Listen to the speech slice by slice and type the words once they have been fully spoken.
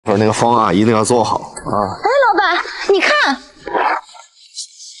不是那个方案一定要做好啊！哎，老板，你看，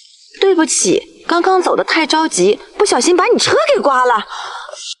对不起，刚刚走的太着急，不小心把你车给刮了。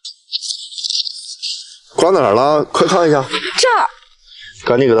刮哪儿了？快看一下。这儿。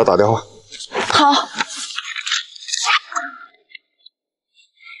赶紧给他打电话。好。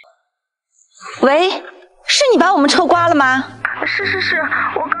喂，是你把我们车刮了吗？是，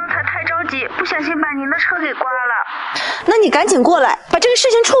我刚才太着急，不小心把您的车给刮了。那你赶紧过来，把这个事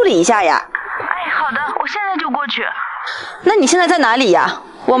情处理一下呀。哎，好的，我现在就过去。那你现在在哪里呀？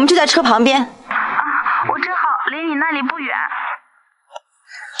我们就在车旁边。我正好离你那里不远。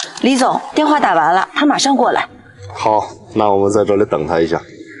李总，电话打完了，他马上过来。好，那我们在这里等他一下。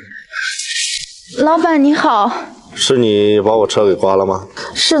老板你好。是你把我车给刮了吗？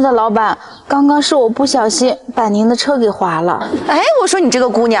是的，老板，刚刚是我不小心把您的车给划了。哎，我说你这个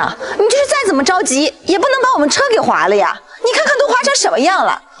姑娘，你就是再怎么着急，也不能把我们车给划了呀！你看看都划成什么样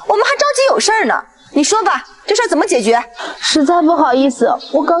了，我们还着急有事儿呢。你说吧，这事儿怎么解决？实在不好意思，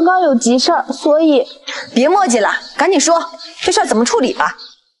我刚刚有急事儿，所以……别磨叽了，赶紧说，这事儿怎么处理吧？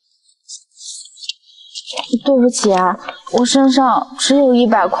对不起啊，我身上只有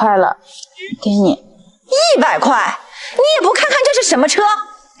100块了，给你。100块？你也不看看这是什么车？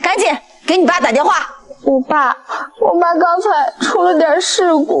赶紧给你爸打电话。我爸刚才出了点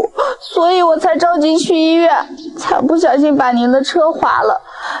事故，所以我才着急去医院，才不小心把您的车划了。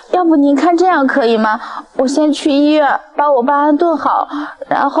要不您看这样可以吗？我先去医院把我爸安顿好，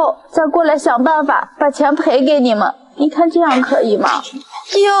然后再过来想办法把钱赔给你们。你看这样可以吗？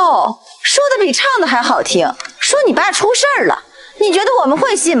哟，说的比唱的还好听，说你爸出事儿了，你觉得我们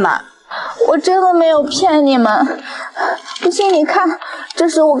会信吗？我真的没有骗你们，不信你看，这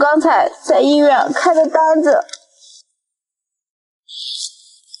是我刚才在医院开的单子。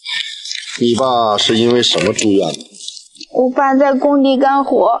你爸是因为什么住院的？我爸在工地干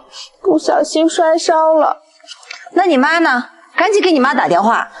活，不小心摔伤了。那你妈呢？赶紧给你妈打电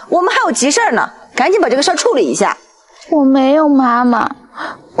话，我们还有急事儿呢，赶紧把这个事儿处理一下。我没有妈妈，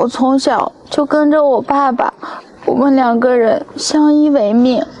我从小就跟着我爸爸，我们2个人相依为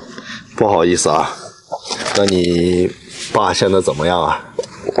命。不好意思啊，那你爸现在怎么样啊？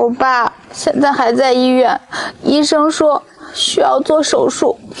我爸现在还在医院，医生说需要做手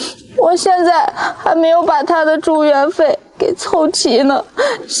术，我现在还没有把他的住院费给凑齐呢，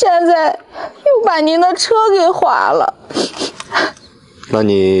现在又把您的车给划了。那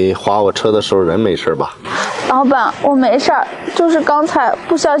你划我车的时候人没事吧？老板，我没事儿，就是刚才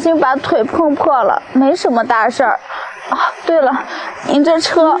不小心把腿碰破了，没什么大事儿。啊，对了，您这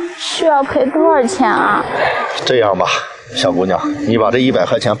车需要赔多少钱啊？这样吧，小姑娘，你把这100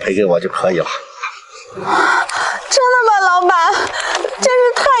块钱赔给我就可以了。真的吗，老板？真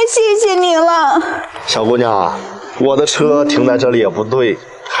是太谢谢您了。小姑娘，我的车停在这里也不对，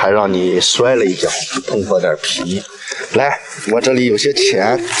还让你摔了一跤，碰破点皮。来，我这里有些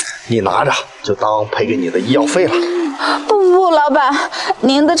钱，你拿着，就当赔给你的医药费了。不，老板，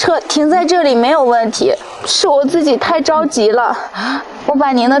您的车停在这里没有问题，是我自己太着急了，我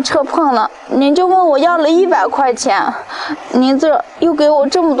把您的车碰了，您就问我要了100块钱，您这又给我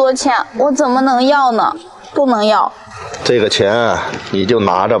这么多钱，我怎么能要呢？不能要。这个钱你就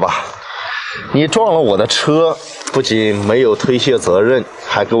拿着吧。你撞了我的车，不仅没有推卸责任，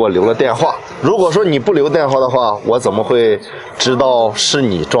还给我留了电话。如果说你不留电话的话，我怎么会知道是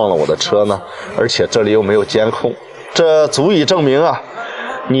你撞了我的车呢？而且这里又没有监控，这足以证明啊，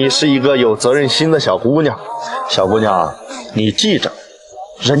你是一个有责任心的小姑娘。小姑娘，你记着，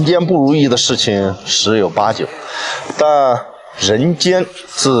人间不如意的事情十有八九，但人间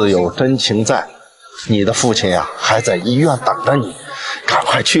自有真情在。你的父亲呀，还在医院等着你，赶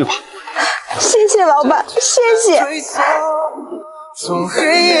快去吧。谢谢老板，谢谢。从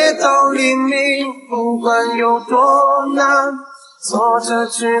黑夜到黎明，不管有多难，做着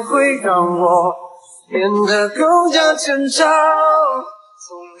只会让我变得更加成长。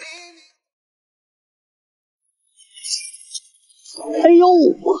哎呦！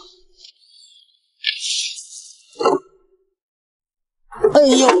哎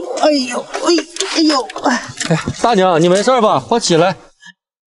呦！哎呦！哎呦！哎，大娘，你没事吧？快起来！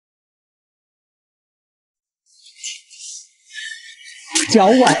脚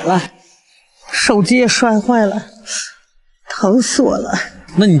崴了，手机也摔坏了，疼死我了。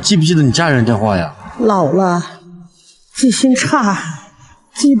那你记不记得你家人电话呀？老了，记性差，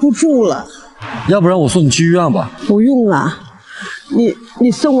记不住了。要不然我送你去医院吧。不用了，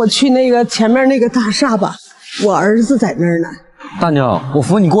你送我去那个前面那个大厦吧，我儿子在那儿呢。大娘，我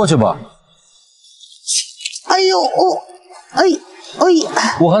扶你过去吧。哎呦，哎，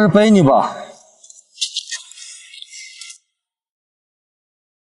我还是背你吧。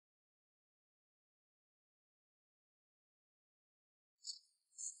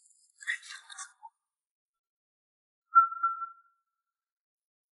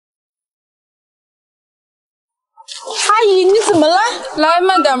阿姨，你怎么了？来，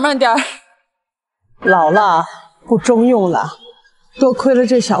慢点，慢点。老了，不中用了，多亏了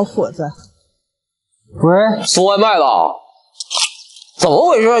这小伙子。喂，送外卖的，怎么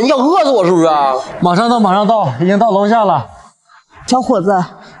回事？你想饿死我是不是？马上到，马上到，已经到楼下了。小伙子，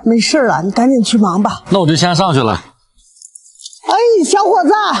没事了，你赶紧去忙吧。那我就先上去了。哎，小伙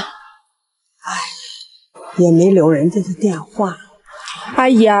子，哎，也没留人家的电话。阿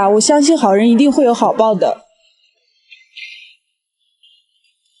姨啊，我相信好人一定会有好报的。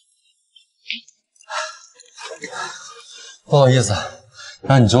不好意思，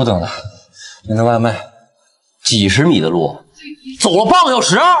让你久等了。您的外卖，几十米的路，走了半个小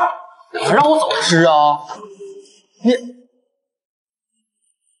时，还让我怎么吃啊？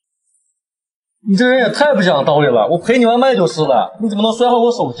你这人也太不讲道理了！我赔你外卖就是了，你怎么能摔坏我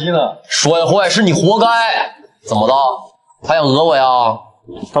手机呢？摔坏是你活该！怎么的？还想讹我呀？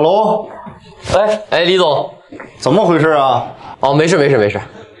大龙，哎，李总，怎么回事啊？哦，没事没事没事。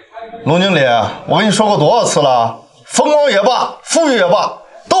龙经理，我跟你说过多少次了，风光也罢，富裕也罢，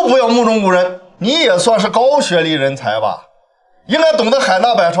都不要目中无人。你也算是高学历人才吧，应该懂得海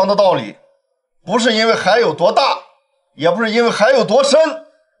纳百川的道理。不是因为海有多大，也不是因为海有多深，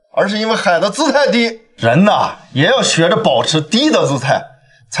而是因为海的姿态低。人呐，也要学着保持低的姿态，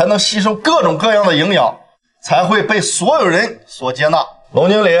才能吸收各种各样的营养，才会被所有人所接纳。龙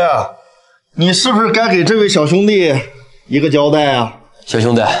经理，你是不是该给这位小兄弟一个交代啊？小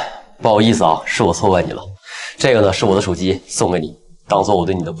兄弟，不好意思啊，是我错怪你了。这个呢是我的手机，送给你，当做我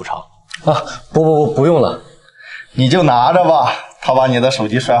对你的补偿。啊，不用了，你就拿着吧。他把你的手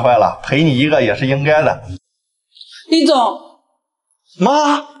机摔坏了，赔你一个也是应该的。李总，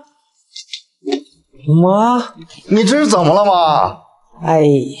妈，你这是怎么了，妈？哎，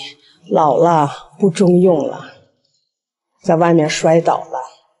老了，不中用了，在外面摔倒了，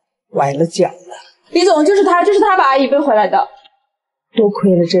崴了脚了。李总，就是他把阿姨背回来的。多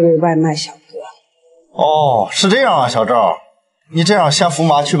亏了这位外卖小哥。哦，是这样啊，小赵，你这样先扶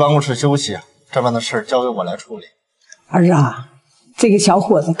妈去办公室休息，这边的事交给我来处理。儿啊，这个小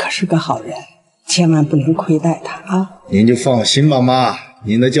伙子可是个好人，千万不能亏待他啊！您就放心吧，妈，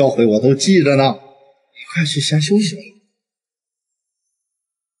您的教诲我都记着呢。你快去先休息吧。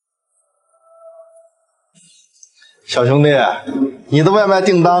小兄弟，你的外卖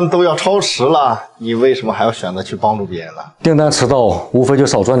订单都要超时了，你为什么还要选择去帮助别人呢？订单迟到，无非就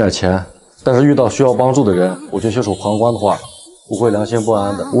少赚点钱。但是遇到需要帮助的人，我却袖手旁观的话，我会良心不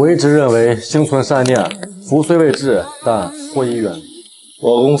安的。我一直认为心存善念，福虽未至，但祸已远离。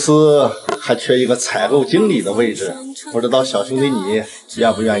我公司还缺一个采购经理的位置，不知道小兄弟你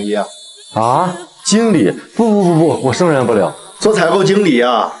愿不愿意啊？啊，经理？不，我胜任不了。做采购经理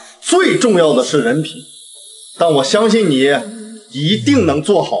啊，最重要的是人品，但我相信你一定能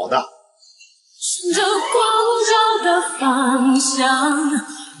做好的。顺着光照的方向，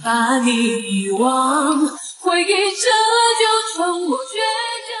把你遗忘，回忆这就成我